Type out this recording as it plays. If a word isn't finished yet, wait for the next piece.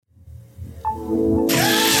What's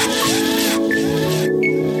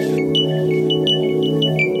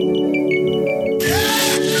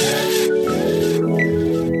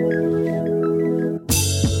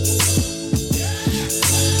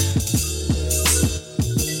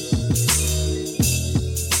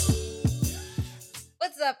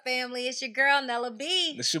up, family? It's your girl, Nella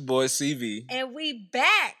B. It's your boy, CV. And we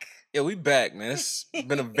back. Yeah, we back, man. It's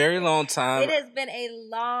been a very long time. It has been a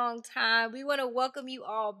long time. We want to welcome you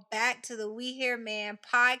all back to the We Hear Man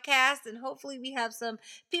podcast. And hopefully we have some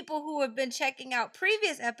people who have been checking out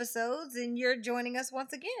previous episodes and you're joining us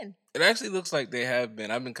once again. It actually looks like they have been.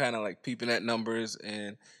 I've been kind of like peeping at numbers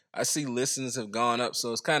and I see listens have gone up.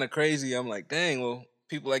 So it's kind of crazy. I'm like, dang, well,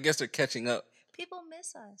 people, I guess they're catching up. People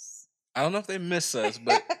miss us. I don't know if they miss us,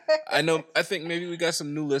 but I think maybe we got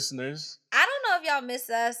some new listeners. I don't know if y'all miss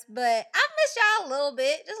us, but I miss y'all a little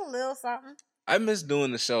bit, just a little something. I miss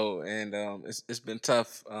doing the show, and it's been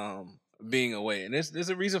tough being away, and there's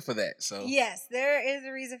a reason for that. So yes, there is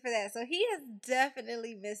a reason for that. So he has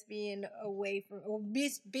definitely missed being away from, or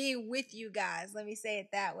missed being with you guys. Let me say it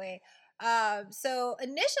that way. So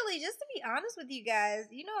initially, just to be honest with you guys,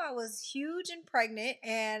 you know, I was huge and pregnant,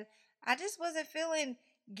 and I just wasn't feeling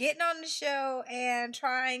getting on the show and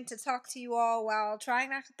trying to talk to you all while trying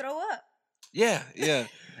not to throw up. Yeah.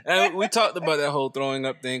 And we talked about that whole throwing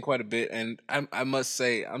up thing quite a bit, and I must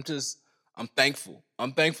say, I'm thankful.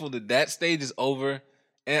 I'm thankful that stage is over,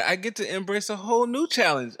 and I get to embrace a whole new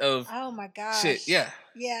challenge of oh my gosh, shit. Yeah.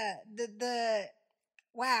 The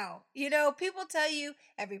wow. You know, people tell you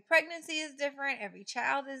every pregnancy is different, every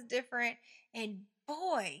child is different, and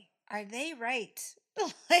boy, are they right.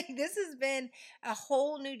 Like, this has been a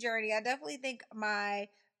whole new journey. I definitely think our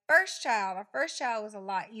first child was a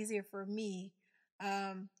lot easier for me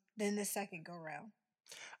than the second go round.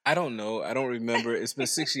 I don't know. I don't remember. It's been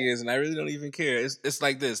 6 years, and I really don't even care. It's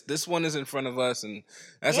like this. This one is in front of us, and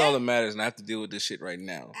that's all that matters. And I have to deal with this shit right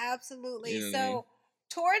now. Absolutely. You know what I mean?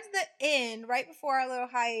 Towards the end, right before our little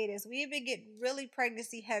hiatus, we've been getting really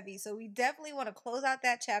pregnancy heavy. So we definitely want to close out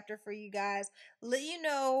that chapter for you guys. Let you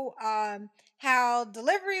know how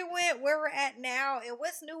delivery went, where we're at now, and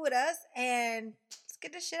what's new with us. And let's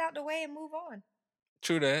get this shit out the way and move on.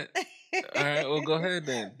 True that. All right, well, go ahead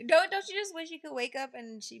then. Don't you just wish you could wake up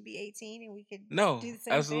and she'd be 18 and we could do the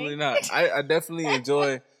same absolutely thing? not. I definitely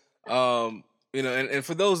enjoy, you know, and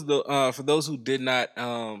for those who did not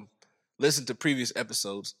listen to previous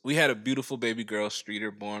episodes, we had a beautiful baby girl,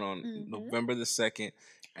 Streeter, born on November the 2nd.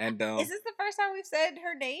 And is this the first time we've said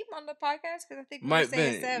her name on the podcast? Because I think might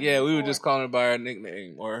been. Yeah, before. we were just calling her by her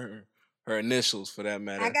nickname or her initials for that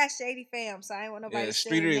matter. I got Shady Fam, so I ain't want nobody to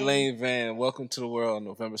Streeter Elaine Van, welcome to the world on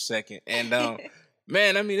November 2nd. And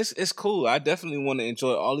man, I mean, it's cool. I definitely want to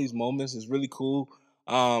enjoy all these moments. It's really cool.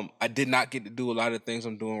 I did not get to do a lot of things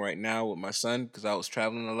I'm doing right now with my son because I was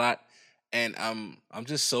traveling a lot. And I'm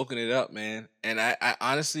just soaking it up, man. And I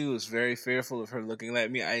honestly was very fearful of her looking like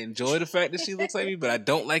me. I enjoy the fact that she looks like me, but I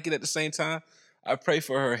don't like it at the same time. I pray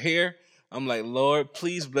for her hair. I'm like, Lord,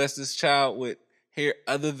 please bless this child with hair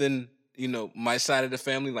other than, you know, my side of the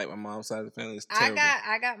family, like my mom's side of the family is terrible.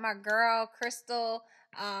 I got my girl Crystal,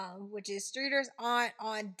 which is Streeter's aunt,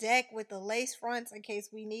 on deck with the lace fronts in case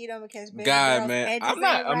we need them. Because baby girl's edges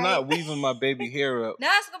I'm not weaving my baby hair up. No,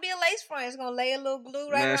 it's gonna be a lace front. It's gonna lay a little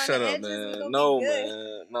glue right around shut the up, edges. Man. No,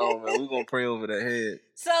 man. We're gonna pray over that head.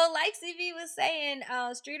 So, like CV was saying,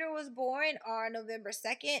 Streeter was born on November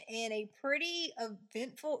 2nd in a pretty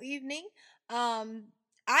eventful evening. I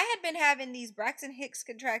had been having these Braxton Hicks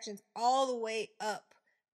contractions all the way up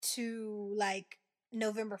to like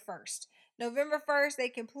November 1st. November 1st, they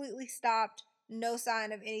completely stopped. No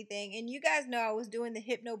sign of anything. And you guys know I was doing the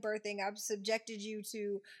hypnobirthing. I've subjected you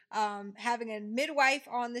to having a midwife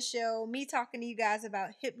on the show, me talking to you guys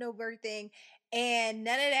about hypnobirthing, and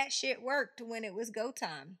none of that shit worked when it was go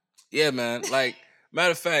time. Yeah, man. Like,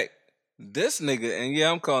 matter of fact, this nigga, and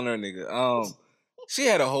yeah, I'm calling her nigga. She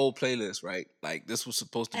had a whole playlist, right? Like, this was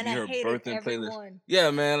supposed to be her birthing playlist. Yeah,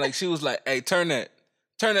 man. Like, she was like, hey, turn that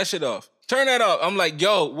shit off. Turn that off. I'm like,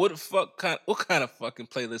 yo, what kind of fucking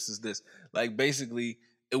playlist is this? Like, basically,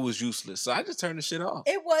 it was useless. So I just turned the shit off.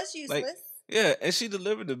 It was useless. Like, yeah, and she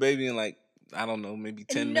delivered the baby in like, I don't know, maybe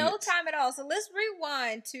 10 minutes. No time at all. So let's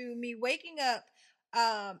rewind to me waking up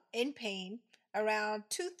in pain around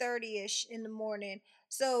 2:30ish in the morning.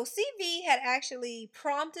 So CV had actually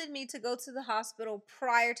prompted me to go to the hospital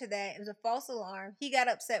prior to that. It was a false alarm. He got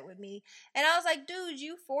upset with me. And I was like, dude,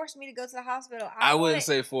 you forced me to go to the hospital. I wouldn't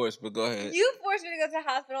say forced, but go ahead. You forced me to go to the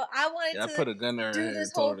hospital. I wanted to put a gun in her do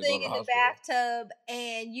this whole thing in the bathtub,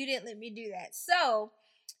 and you didn't let me do that. So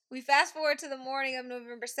we fast forward to the morning of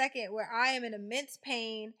November 2nd, where I am in immense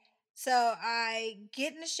pain, So I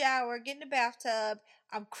get in the shower, get in the bathtub.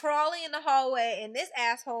 I'm crawling in the hallway, and this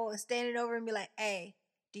asshole is standing over and be like, "Hey,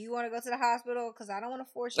 do you want to go to the hospital? Because I don't want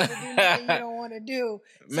to force you to do nothing you don't want to do.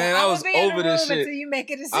 So Man, I I'm was gonna be in the over this room shit. until you make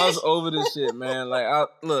a I was decision." over this shit, man. Like,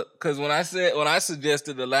 look, because when I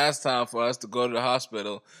suggested the last time for us to go to the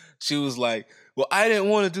hospital, she was like, "Well, I didn't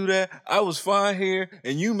want to do that. I was fine here,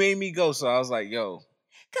 and you made me go." So I was like, "Yo,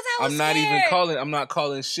 Because I was scared. I'm not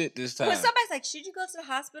calling shit this time." When somebody's like, "Should you go to the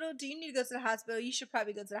hospital? Do you need to go to the hospital? You should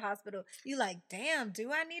probably go to the hospital." You like, "Damn,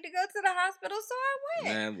 do I need to go to the hospital?" So I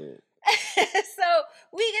went. Man, look. So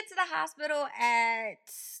we get to the hospital at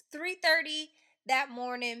 3:30 that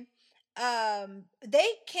morning. They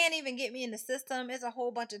can't even get me in the system. It's a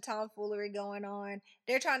whole bunch of tomfoolery going on.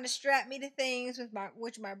 They're trying to strap me to things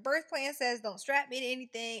which my birth plan says don't strap me to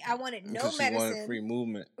anything. I wanted no Because she medicine. wanted free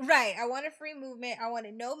movement. Right. I wanted free movement. I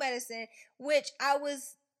wanted no medicine, which I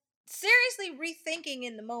was seriously rethinking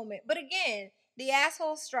in the moment. But again, the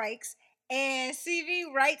asshole strikes and CV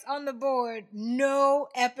writes on the board, "No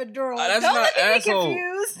epidural." That's Don't not look at asshole. me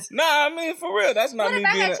confused. Nah, I mean, for real. That's not What me if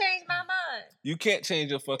I being had changed my mind? You can't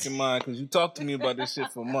change your fucking mind because you talked to me about this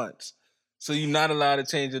shit for months. So you're not allowed to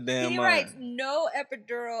change your damn He mind. writes "no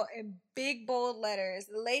epidural" in big bold letters.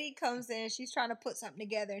 The lady comes in, she's trying to put something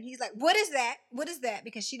together, and he's like, "What is that? What is that?"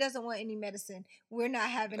 Because she doesn't want any medicine. We're not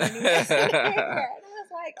having any medicine in here. And I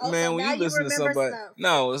was like, "Oh, Man, so when now you listen to remember somebody, stuff."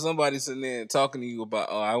 no, when somebody's sitting there and talking to you about,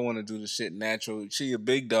 oh, I want to do the shit natural. She a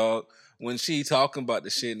big dog. When she talking about the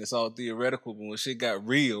shit and it's all theoretical, but when shit got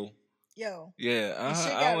real, Yo, yeah, this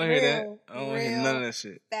shit I got don't want to hear that. real, I don't want to hear none of real that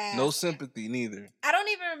shit. fast. No sympathy, neither. I don't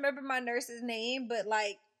even remember my nurse's name, but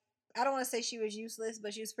like, I don't want to say she was useless,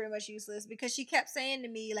 but she was pretty much useless because she kept saying to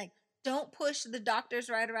me like, "Don't push, the doctor's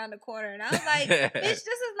right around the corner," and I was like, "Bitch, this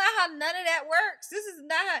is not how none of that works. This is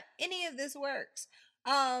not how any of this works."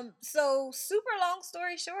 So super long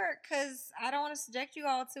story short, because I don't want to subject you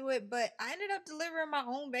all to it, but I ended up delivering my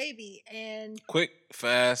own baby, and quick,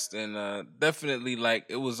 fast, and definitely like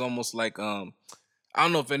it was almost like I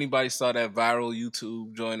don't know if anybody saw that viral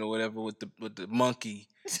YouTube joint or whatever with the monkey,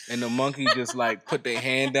 and the monkey just like put their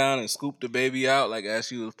hand down and scooped the baby out like as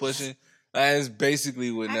she was pushing. That's basically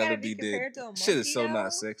what I gotta Nella be B did. compared to a Shit monkey is so though.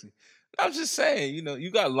 not sexy. I'm just saying, you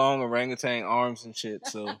got long orangutan arms and shit,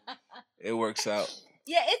 so it works out.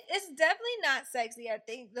 Yeah, it's definitely not sexy. I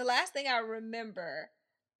think the last thing I remember,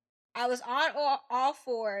 I was on all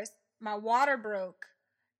fours, my water broke,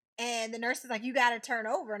 and the nurse is like, "You gotta turn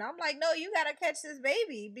over." And I'm like, "No, you gotta catch this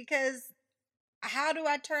baby because how do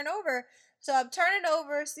I turn over?" So I'm turning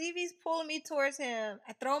over, CV's pulling me towards him.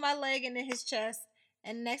 I throw my leg into his chest,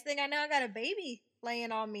 and next thing I know, I got a baby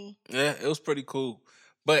laying on me. Yeah, it was pretty cool.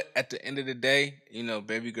 But at the end of the day,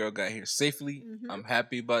 baby girl got here safely. Mm-hmm. I'm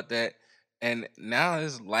happy about that. And now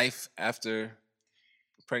it's life after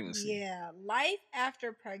pregnancy. Yeah, life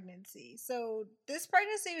after pregnancy. So this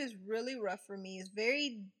pregnancy was really rough for me. It's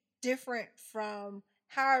very different from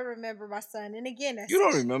how I remember my son. And again, You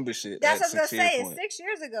don't remember shit. That's what I was gonna say. Point. It's 6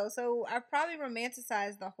 years ago, so I probably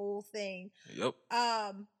romanticized the whole thing. Yep.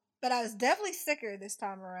 But I was definitely sicker this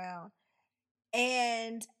time around.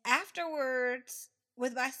 And afterwards,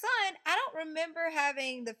 with my son, I don't remember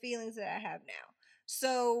having the feelings that I have now.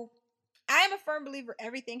 So I am a firm believer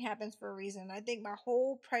everything happens for a reason. I think my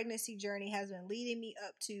whole pregnancy journey has been leading me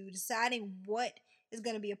up to deciding what is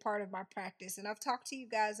going to be a part of my practice. And I've talked to you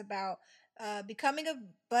guys about becoming a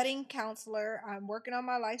budding counselor. I'm working on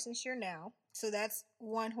my licensure now. So that's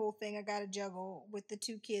one whole thing I got to juggle with the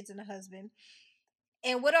 2 kids and a husband.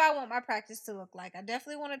 And what do I want my practice to look like? I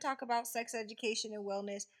definitely want to talk about sex education and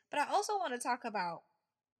wellness, but I also want to talk about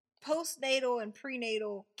postnatal and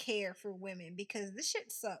prenatal care for women because this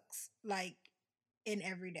shit sucks like in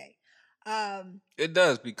every day. It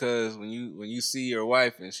does because when you see your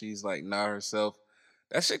wife and she's like not herself,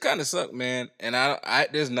 that shit kind of suck, man. And I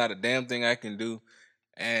there's not a damn thing I can do,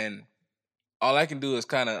 and all I can do is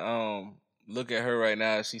kind of look at her right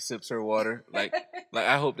now as she sips her water. Like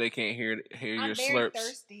I hope they can't hear I'm your very slurps.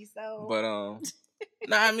 thirsty, so But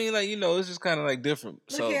nah, I mean like it's just kind of like different.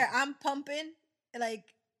 Look so here, I'm pumping like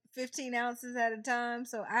 15 ounces at a time,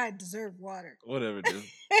 so I deserve water. Whatever, dude.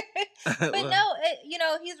 But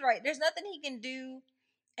no, he's right. There's nothing he can do,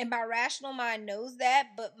 and my rational mind knows that.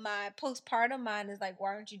 But my postpartum mind is like, why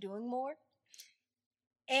aren't you doing more?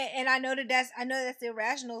 And I know that's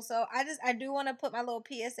irrational. So I do want to put my little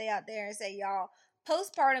PSA out there and say, y'all,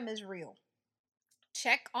 postpartum is real.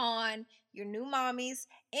 Check on your new mommies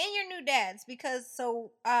and your new dads because 1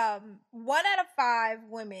 out of 5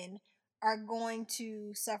 women are going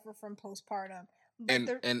to suffer from postpartum.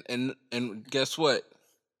 But and guess what?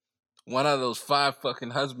 One of those 5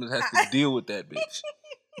 fucking husbands has to deal with that bitch.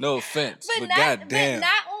 No offense, but But goddamn.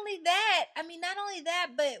 not only that. I mean, not only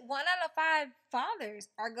that, but 1 out of 5 fathers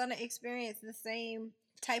are gonna experience the same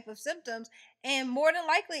type of symptoms, and more than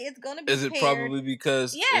likely, it's gonna be Is it paired. probably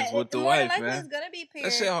because it's Yeah, with the more than wife, likely, man? it's gonna be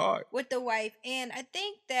That shit paired hard. with the wife. And I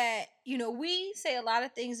think that we say a lot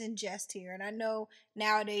of things in jest here, and I know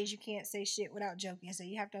nowadays you can't say shit without joking, so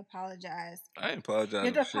you have to apologize. I ain't You have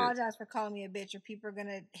apologizing to for shit. apologize for calling me a bitch, or people are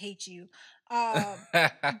gonna hate you.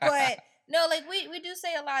 But no, like we do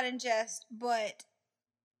say a lot in jest, but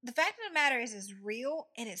the fact of the matter is, it's real,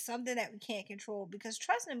 and it's something that we can't control. Because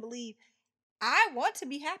trust and believe, I want to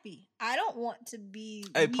be happy. I don't want to be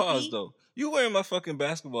Hey, pause weepy. though. You wearing my fucking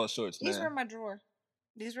basketball shorts, These were man? in my drawer.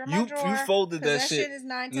 These were in my You drawer. folded Because that that shit. shit is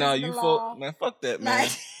 9 Nah, tenths of the you law. man. Fuck that, man.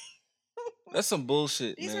 Like, That's some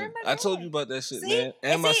bullshit, these were in man. my I told drawer. you about that shit, See? man.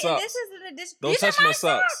 And my And socks. this is an addition. Don't These touch are my my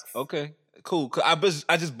socks. Okay, cool. 'Cause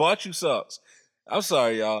I just bought you socks. I'm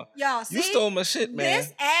sorry, y'all. Y'all, see? You stole my shit, man.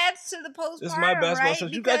 This adds to the postpartum, It's my basketball right?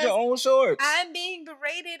 shorts. You got your own shorts. I'm being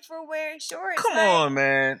berated for wearing shorts. Come like, on,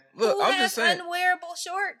 man. Look, who I'm has just saying. unwearable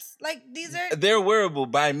shorts? Like, these are... They're wearable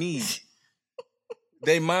by me.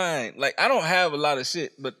 They mine. Like, I don't have a lot of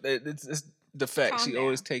shit, but it's the fact Calm she down.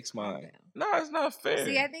 always takes Calm mine. down. No, it's not fair.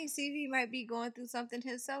 See, I think CV might be going through something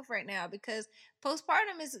himself right now, because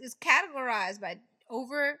postpartum is categorized by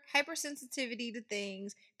over hypersensitivity to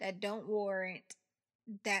things that don't warrant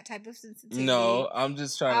that type of sensitivity. No, I'm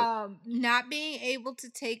just trying to. Not being able to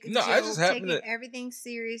take a No, joke, I just happen taking to. everything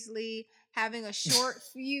seriously, having a short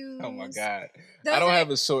fuse. Oh my god, Those I don't are... have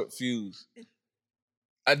a short fuse.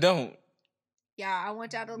 I don't. Yeah, I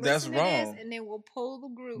want y'all to That's listen to this, wrong. and then we'll poll the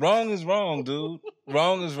group. Wrong is wrong, dude.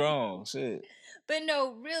 Wrong is wrong. Shit. But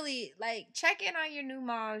no, really, like, check in on your new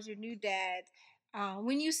moms, your new dads.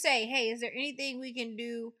 When you say, "Hey, is there anything we can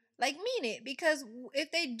do?" Like, mean it, because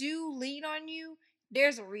if they do lean on you,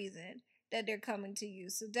 there's a reason that they're coming to you.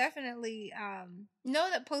 So definitely, know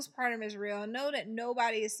that postpartum is real. Know that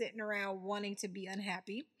nobody is sitting around wanting to be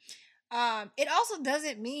unhappy. It also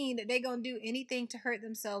doesn't mean that they're gonna do anything to hurt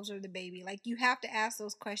themselves or the baby. Like, you have to ask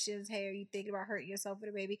those questions. Hey, are you thinking about hurting yourself or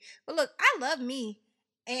the baby? But look, I love me.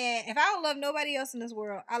 And if I don't love nobody else in this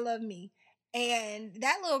world, I love me. And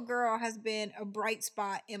that little girl has been a bright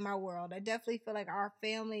spot in my world. I definitely feel like our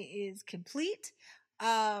family is complete.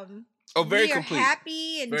 Very we are complete.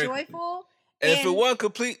 Happy and Very joyful. Complete. And if it wasn't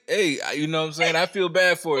complete, hey, you know what I'm saying? I feel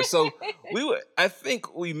bad for it. So I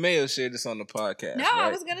think we may have shared this on the podcast. No, right?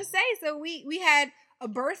 I was gonna say, so we had a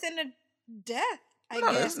birth and a death. I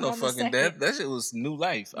guess there's no fucking death. That shit was new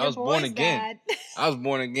life. I was born again. I was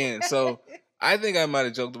born again. So I think I might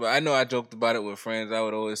have joked about it. I know I joked about it with friends. I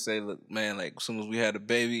would always say, look, man, like, as soon as we had a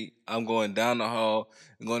baby, I'm going down the hall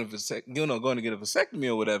and going to get a vasectomy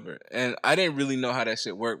or whatever. And I didn't really know how that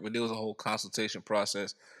shit worked, but there was a whole consultation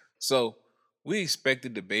process. So we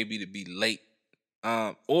expected the baby to be late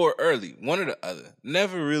or early, one or the other.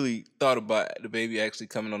 Never really thought about the baby actually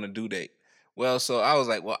coming on the due date. Well, so I was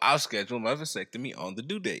like, well, I'll schedule my vasectomy on the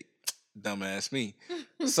due date. Dumbass me.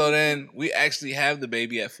 So then we actually have the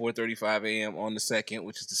baby at 4:35 a.m. on the 2nd,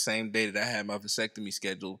 which is the same day that I had my vasectomy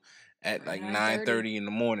scheduled at like 9:30 in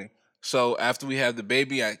the morning. So after we have the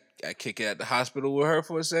baby, I kick it at the hospital with her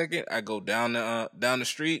for a second. I go down the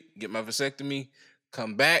street, get my vasectomy,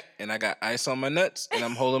 come back, and I got ice on my nuts, and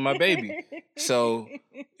I'm holding my baby. So,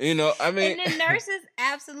 I mean... And the nurses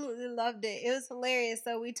absolutely loved it. It was hilarious.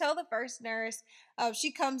 So we told the first nurse,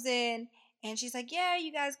 she comes in, and she's like, yeah,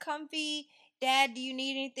 you guys comfy? Dad, do you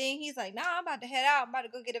need anything? He's like, nah, I'm about to head out. I'm about to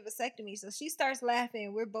go get a vasectomy. So she starts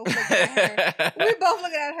laughing. We're both looking at her. We're both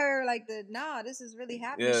looking at her like, nah, this is really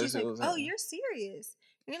happening. Yeah, she's like, oh, you're serious?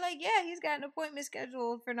 And we're like, yeah, he's got an appointment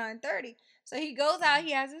scheduled for 9:30. So he goes out.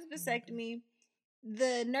 He has his vasectomy.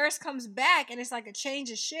 The nurse comes back, and it's like a change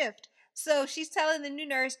of shift. So she's telling the new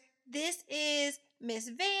nurse, this is Miss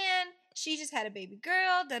Van. She just had a baby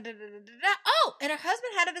girl. Da, da, da, da, da. Oh, and her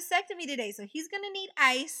husband had a vasectomy today, so he's going to need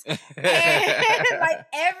ice. And like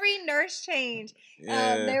every nurse change,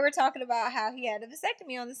 they were talking about how he had a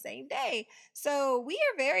vasectomy on the same day. So we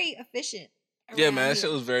are very efficient. Yeah, man, that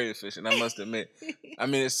shit was very efficient, I must admit. I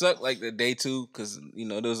mean, it sucked like the day two because,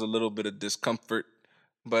 there was a little bit of discomfort.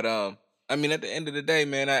 But, I mean, at the end of the day,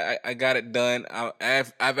 man, I got it done.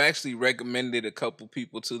 I've actually recommended a couple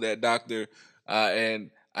people to that doctor,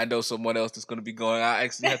 and I know someone else that's going to be going. I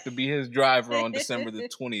actually have to be his driver on December the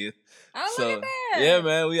 20th. Oh, so, look at that. Yeah,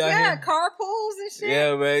 man, we out here. Carpools and shit.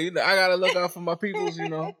 Yeah, man, I got to look out for my peoples, You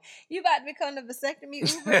about to become the vasectomy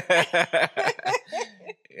Uber.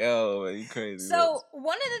 Yo, man, you crazy. So,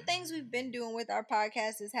 one of the things we've been doing with our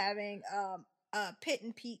podcast is having a pit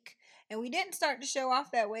and peek. And we didn't start the show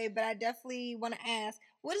off that way, but I definitely want to ask,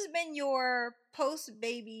 what has been your post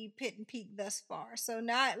baby pit and peak thus far? So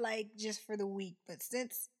not like just for the week, but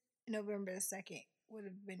since November the 2nd, would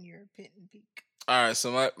have been your pit and peak. All right,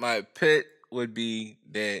 so my pit would be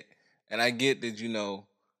that, and I get that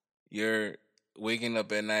you're waking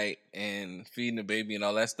up at night and feeding the baby and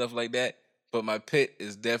all that stuff like that. But my pit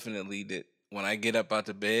is definitely that when I get up out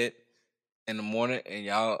the bed in the morning and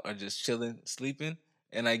y'all are just chilling, sleeping,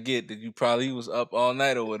 and I get that you probably was up all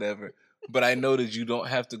night or whatever, but I know that you don't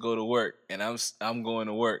have to go to work, and I'm going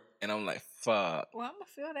to work, and I'm like, fuck. Well, I'm gonna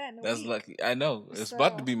feel that in a That's week. lucky. I know it's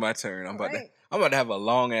about to So, be my turn. I'm about right. to have a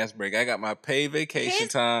long ass break. I got my paid vacation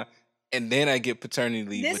time, and then I get paternity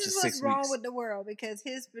leave, This which is is what's 6 wrong weeks. with the world because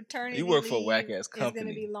his paternity You work for a leave whack ass is going to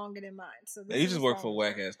company. be longer than mine. So Now, this you is just what's work for a wrong with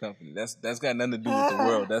whack the ass company. That's got nothing to do with the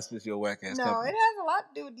world. That's just your whack ass No, company. it has a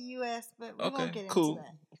lot to do with the U.S., but we won't Okay, get into cool,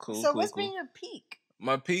 that. cool, So cool, what's cool. been your peak?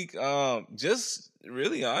 My peak, just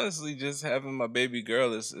really honestly, just having my baby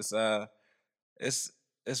girl it's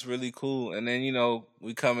it's really cool. And then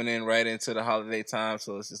we coming in right into the holiday time,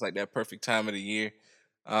 so it's just like that perfect time of the year.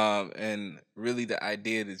 And really the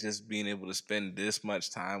idea to just being able to spend this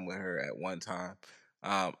much time with her at one time.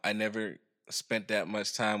 I never spent that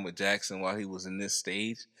much time with Jackson while he was in this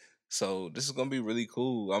stage. So this is gonna be really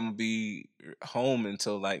cool. I'm gonna be home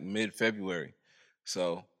until like mid-February.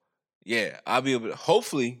 So yeah, I'll be able to,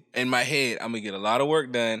 hopefully in my head, I'm gonna get a lot of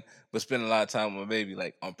work done, but spend a lot of time with my baby,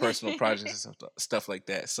 like on personal projects and stuff like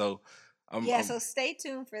that. So so stay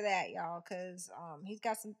tuned for that, y'all, because he's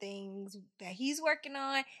got some things that he's working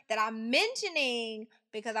on that I'm mentioning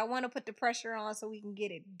because I want to put the pressure on so we can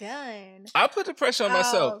get it done. I'll put the pressure on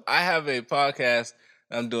myself. I have a podcast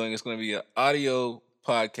I'm doing. It's going to be an audio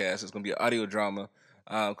podcast. It's going to be an audio drama,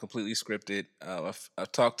 completely scripted.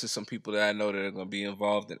 I've talked to some people that I know that are going to be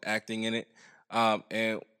involved in acting in it,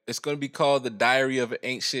 and it's going to be called The Diary of an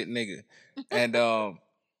Ain't Shit Nigga. And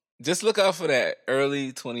just look out for that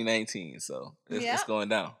early 2019. So it's going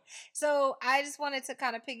down. So I just wanted to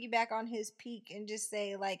kind of piggyback on his peak and just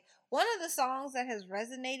say, like, one of the songs that has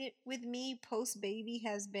resonated with me post baby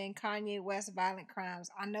has been Kanye West Violent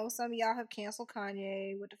Crimes. I know some of y'all have canceled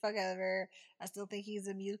Kanye, what the fuck ever. I still think he's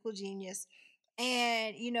a musical genius.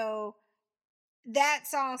 And, that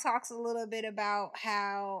song talks a little bit about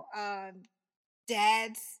how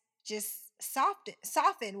dads just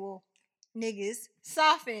soften, well, niggas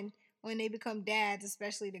soften when they become dads,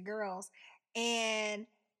 especially the girls. And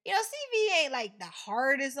CV ain't like the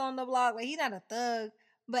hardest on the block, like he's not a thug,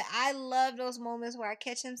 but I love those moments where I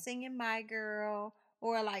catch him singing My Girl,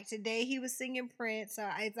 or like today he was singing Prince.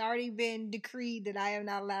 It's already been decreed that I am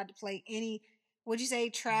not allowed to play any, what'd you say,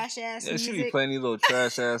 trash ass music. She be playing these little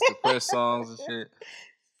trash ass depressed songs and shit.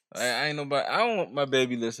 I ain't nobody. I don't want my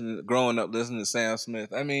baby growing up listening to Sam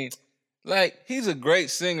Smith. I mean, like, he's a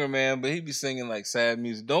great singer, man, but he be singing like sad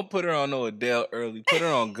music. Don't put her on no Adele early. Put her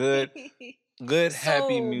on good,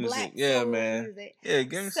 happy music. Yeah, man. Music. Yeah,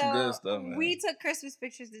 give me some good stuff, man. We took Christmas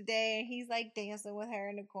pictures today, and he's like dancing with her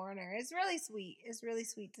in the corner. It's really sweet. It's really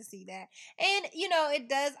sweet to see that. And it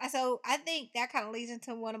does. So I think that kind of leads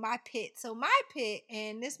into one of my pits. So my pit,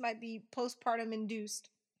 and this might be postpartum induced,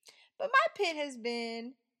 but my pit has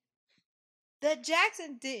been that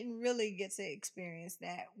Jackson didn't really get to experience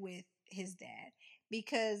that with his dad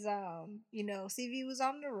because CV was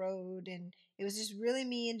on the road and it was just really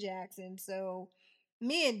me and Jackson. So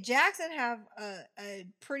me and Jackson have a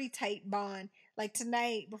pretty tight bond. Like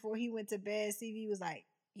tonight before he went to bed, CV was like,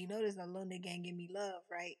 there's a little nigga ain't give me love,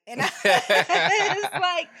 right? And I it's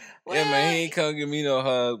like, well, yeah, man, he ain't come give me no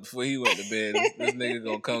hug before he went to bed. This nigga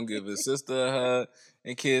gonna come give his sister a hug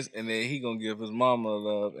and kiss, and then he gonna give his mama a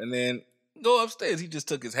love, and then go upstairs. He just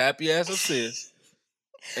took his happy ass upstairs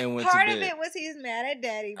and went part to bed. Of it was he's mad at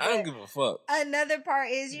daddy. I don't give a fuck. Another part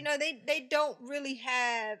is, they don't really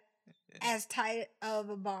have as tight of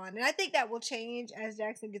a bond. And I think that will change as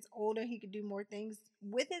Jackson gets older. He could do more things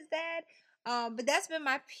with his dad. But that's been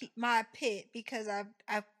my pit because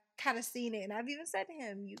I've kind of seen it, and I've even said to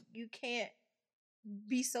him, you can't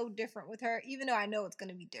be so different with her, even though I know it's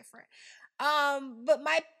gonna be different. But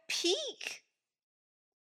my peak,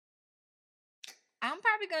 I'm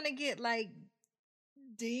probably gonna get like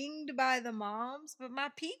dinged by the moms, but my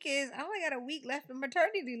peak is I only got a week left of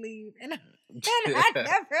maternity leave, and I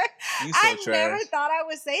never thought I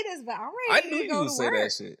would say this, but I'm ready to go to work. I knew you would say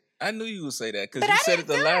that shit. I knew you would say that because you said it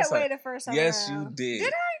the last time. The first time yes, around. You did.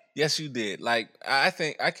 Did I? Yes, you did. Like I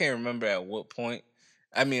think I can't remember at what point.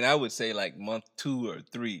 I mean, I would say like month 2 or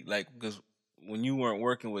 3, like because when you weren't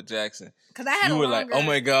working with Jackson, because I had you a were like, "Oh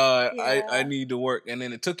my God, I Yeah. need to work," and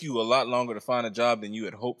then it took you a lot longer to find a job than you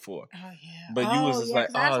had hoped for. Oh yeah. But you was just like,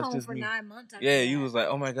 because I "Oh, was it's home just for me." 9 months after Yeah, that. you was like,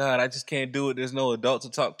 "Oh my God, I just can't do it. There's no adult to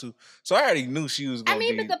talk to." So I already knew she was I gonna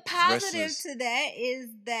mean, but be the positive restless. to that is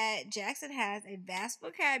that Jackson has a vast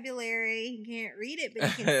vocabulary. He can't read it, but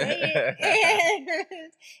he can say it. And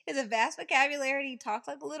he has a vast vocabulary. He talks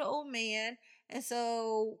like a little old man. And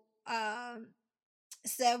so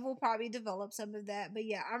Sev will probably develop some of that. But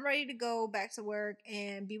yeah, I'm ready to go back to work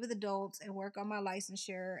and be with adults and work on my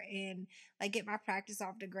licensure and like get my practice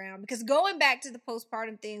off the ground. Because going back to the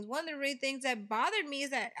postpartum things, one of the real things that bothered me is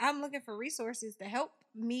that I'm looking for resources to help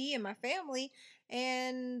me and my family,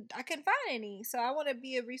 and I couldn't find any. So I want to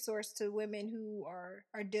be a resource to women who are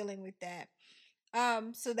dealing with that.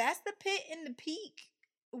 So that's the pit and the peak.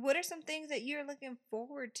 What are some things that you're looking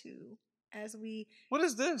forward to as we What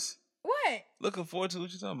is this? what? Looking forward to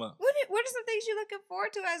what you talking about? What are some things you're looking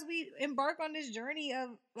forward to as we embark on this journey of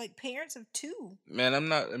like parents of two? Man, I'm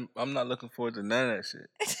not looking forward to none of that shit.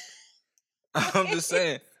 I'm just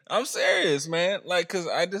saying. I'm serious, man. Like, cause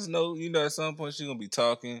I just know, at some point she's gonna be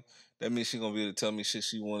talking. That means she's gonna be able to tell me shit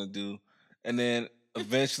she wanna do. And then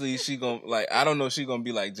eventually she gonna I don't know if she gonna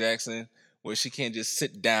be like Jackson, where she can't just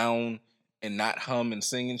sit down and not hum and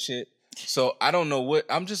sing and shit. So I don't know what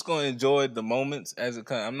I'm just gonna enjoy the moments as it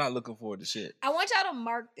comes. I'm not looking forward to shit. I want y'all to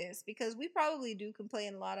mark this because we probably do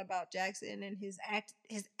complain a lot about Jackson and his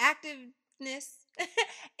activeness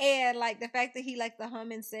and like the fact that he likes to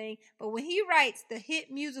hum and sing. But when he writes the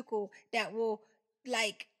hit musical that will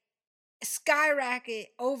like skyrocket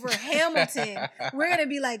over Hamilton, we're gonna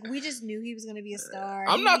be like, we just knew he was gonna be a star.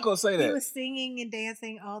 I'm not gonna say that. He was singing and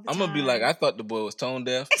dancing all the time. I'm gonna be like, I thought the boy was tone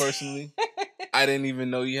deaf personally. I didn't even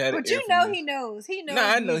know he had it. But you know he knows. He knows. Nah,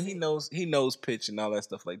 I know music. he knows pitch and all that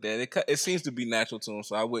stuff like that. It seems to be natural to him,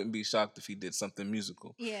 so I wouldn't be shocked if he did something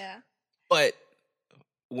musical. Yeah. But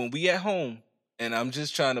when we at home and I'm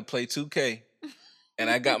just trying to play 2K and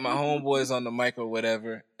I got my homeboys on the mic or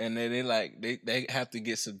whatever, and then they have to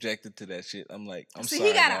get subjected to that shit. I'm like, I'm sorry.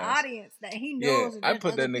 He got guys. an audience that he knows. Yeah, I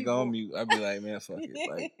put that nigga on mute. I'd be like, man, fuck it.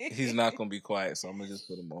 Like, he's not gonna be quiet, so I'm gonna just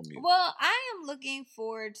put him on mute. Well, I am looking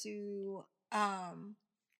forward to I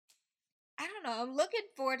don't know. I'm looking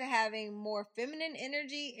forward to having more feminine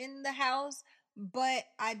energy in the house, but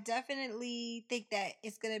I definitely think that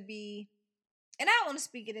it's gonna be, and I don't want to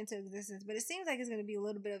speak it into existence, but it seems like it's gonna be a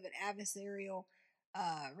little bit of an adversarial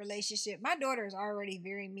relationship. My daughter is already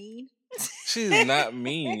very mean. She's not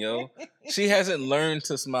mean, yo. She hasn't learned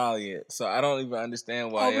to smile yet, so I don't even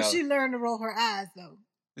understand why. But she learned to roll her eyes though.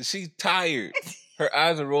 She's tired. Her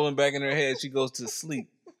eyes are rolling back in her head. She goes to sleep.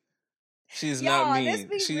 She's not mean. This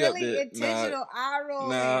be she really up there. intentional eye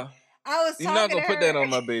rolling. Nah, I was. You're not gonna put that on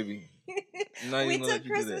my baby. We took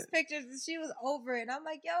Christmas pictures and she was over it. And I'm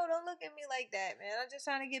like, yo, don't look at me like that, man. I'm just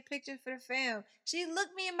trying to get pictures for the fam. She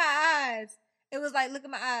looked me in my eyes. It was like, look at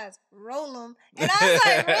my eyes, roll them. And I was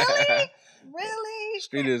like, really? Really?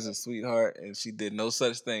 Street is a sweetheart and she did no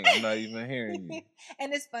such thing. I'm not even hearing you.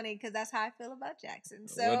 And it's funny because that's how I feel about Jackson.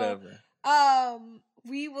 So whatever.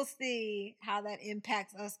 We will see how that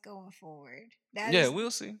impacts us going forward. We'll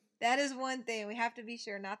see. That is one thing. We have to be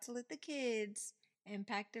sure not to let the kids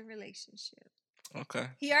impact the relationship. Okay.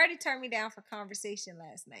 He already turned me down for conversation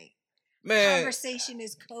last night. Man, conversation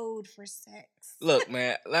is code for sex. Look,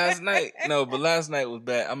 man, last night was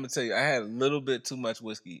bad. I'm gonna tell you, I had a little bit too much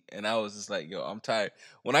whiskey, and I was just like, yo, I'm tired.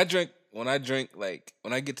 When I drink, like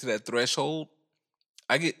when I get to that threshold,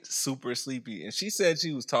 I get super sleepy. And she said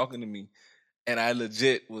she was talking to me, and I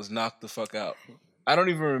legit was knocked the fuck out. I don't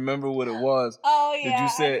even remember what it was. Oh yeah, that you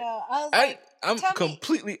said. I was like, I'm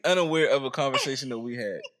completely unaware of a conversation that we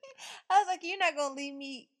had. I was like, you're not gonna leave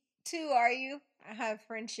me too, are you? I have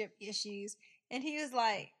friendship issues. And he was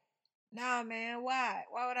like, nah, man, why?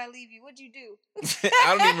 Why would I leave you? What'd you do?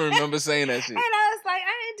 I don't even remember saying that shit. And I was like,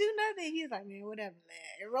 I didn't do nothing. He was like, man, whatever,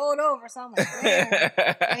 man. It rolled over. So I'm like,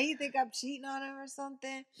 damn. He think I'm cheating on him or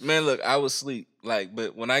something? Man, look, I was asleep.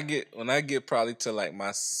 But when I get probably to like my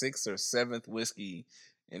 6th or 7th whiskey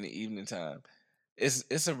in the evening time,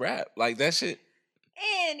 it's a wrap. Like that shit.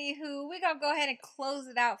 Anywho, we're going to go ahead and close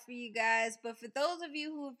it out for you guys. But for those of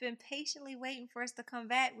you who have been patiently waiting for us to come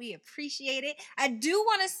back, we appreciate it. I do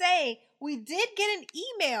want to say we did get an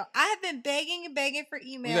email. I have been begging and begging for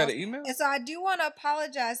emails. You got an email? And so I do want to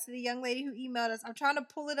apologize to the young lady who emailed us. I'm trying to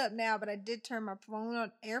pull it up now, but I did turn my phone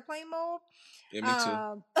on airplane mode. Yeah,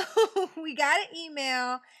 me too. We got an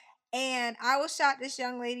email, and I will shout this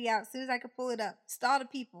young lady out as soon as I can pull it up. Stall the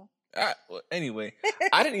people. Anyway,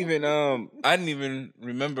 I didn't even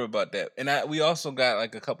remember about that, and we also got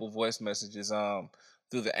like a couple voice messages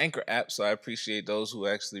through the Anchor app. So I appreciate those who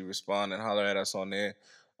actually respond and holler at us on there.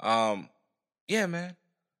 Yeah, man.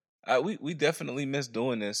 We definitely miss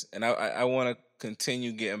doing this, and I want to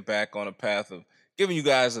continue getting back on a path of giving you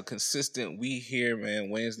guys a consistent We Here Man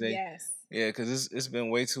Wednesday. Yes. Yeah, because it's been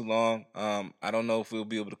way too long. I don't know if we'll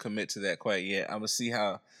be able to commit to that quite yet. I'm gonna see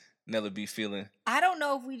how Nella be feeling. I don't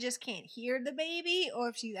know if we just can't hear the baby or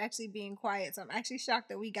if she's actually being quiet. So I'm actually shocked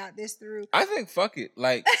that we got this through. I think fuck it.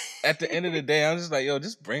 Like at the end of the day, I'm just like, yo,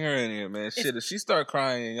 just bring her in here, man. Shit, if she start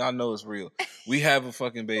crying, y'all know it's real. We have a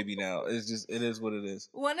fucking baby now. It's just, it is what it is.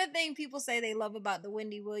 One of the things people say they love about the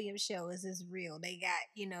Wendy Williams show is it's real. They got,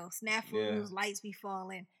 snafus, lights be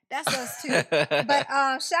falling. That's us too. But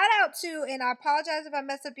shout out to, and I apologize if I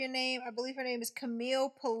mess up your name. I believe her name is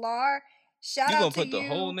Camille Pilar. Shout out to you. You gonna put the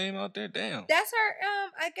whole name out there? Damn. That's her,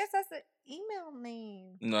 I guess that's the email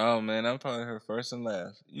name. No, man, I'm probably her first and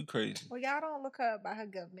last. You crazy. Well, y'all don't look her up by her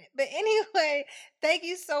government. But anyway, thank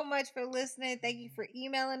you so much for listening. Thank you for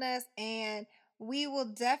emailing us. And we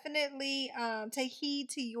will definitely take heed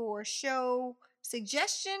to your show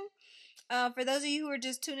suggestion. For those of you who are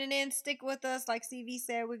just tuning in, stick with us. Like CV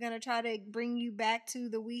said, we're going to try to bring you back to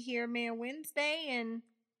the We Hear Man Wednesday. And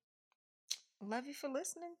love you for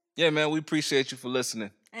listening. Yeah, man, we appreciate you for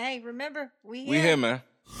listening. Hey, remember, we here, man.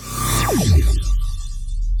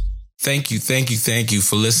 Thank you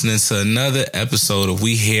for listening to another episode of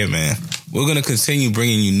We Here, man. We're going to continue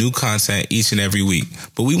bringing you new content each and every week,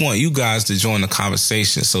 but we want you guys to join the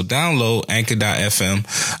conversation. So download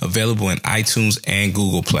Anchor.fm, available in iTunes and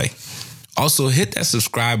Google Play. Also, hit that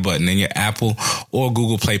subscribe button in your Apple or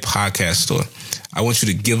Google Play podcast store. I want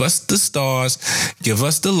you to give us the stars, give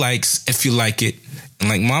us the likes if you like it. And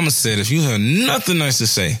like Mama said, if you have nothing nice to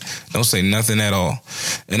say, don't say nothing at all.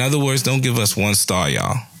 In other words, don't give us 1 star,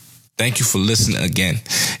 y'all. Thank you for listening again.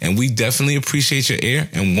 And we definitely appreciate your ear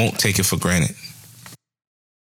and won't take it for granted.